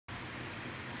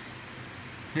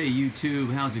Hey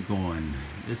YouTube, how's it going?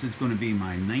 This is going to be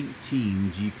my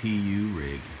 19 GPU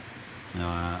rig.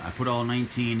 I put all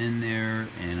 19 in there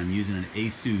and I'm using an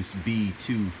Asus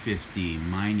B250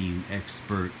 mining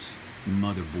expert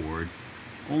motherboard,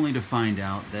 only to find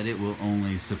out that it will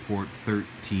only support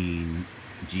 13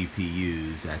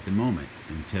 GPUs at the moment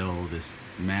until this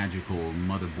magical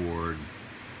motherboard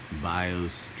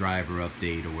BIOS driver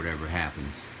update or whatever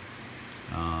happens.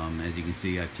 As you can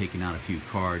see, I've taken out a few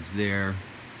cards there.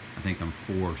 I think I'm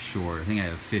 4 short. I think I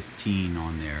have 15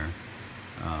 on there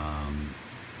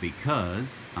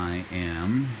because I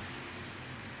am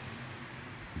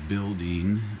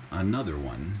building another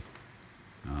one.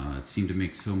 It seemed to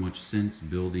make so much sense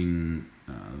building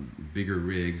bigger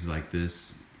rigs like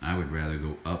this. I would rather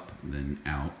go up than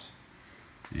out.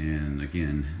 And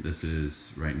again, this is,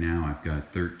 right now I've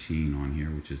got 13 on here,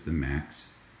 which is the max.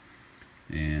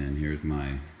 And here's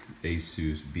my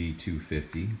Asus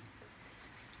B250.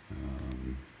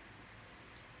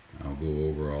 I'll go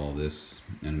over all this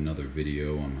in another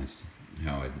video on my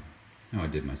how I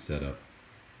did my setup.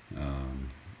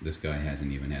 This guy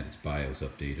hasn't even had its BIOS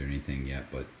update or anything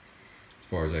yet, but as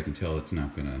far as I can tell, it's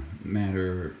not gonna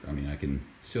matter. I mean, I can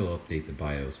still update the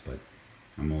BIOS, but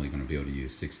I'm only gonna be able to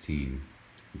use 16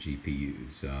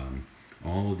 GPUs.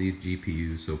 All of these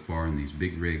GPUs so far in these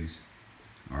big rigs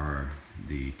are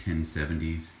the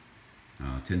 1070s,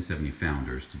 1070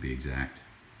 Founders to be exact.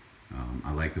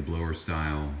 I like the blower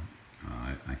style.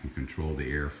 I can control the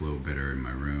airflow better in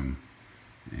my room,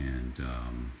 and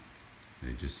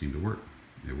they just seem to work.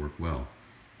 They work well.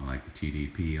 I like the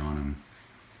TDP on them.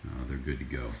 They're good to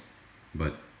go.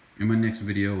 But in my next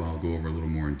video, I'll go over a little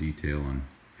more in detail on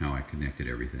how I connected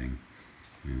everything,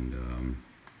 and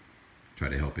try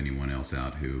to help anyone else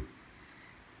out who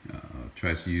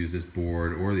tries to use this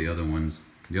board or the other ones.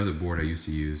 The other board I used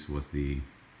to use was the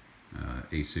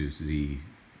Asus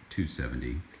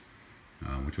Z270,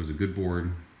 which was a good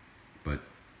board, but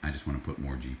I just want to put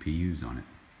more GPUs on it.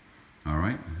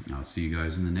 Alright, I'll see you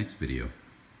guys in the next video.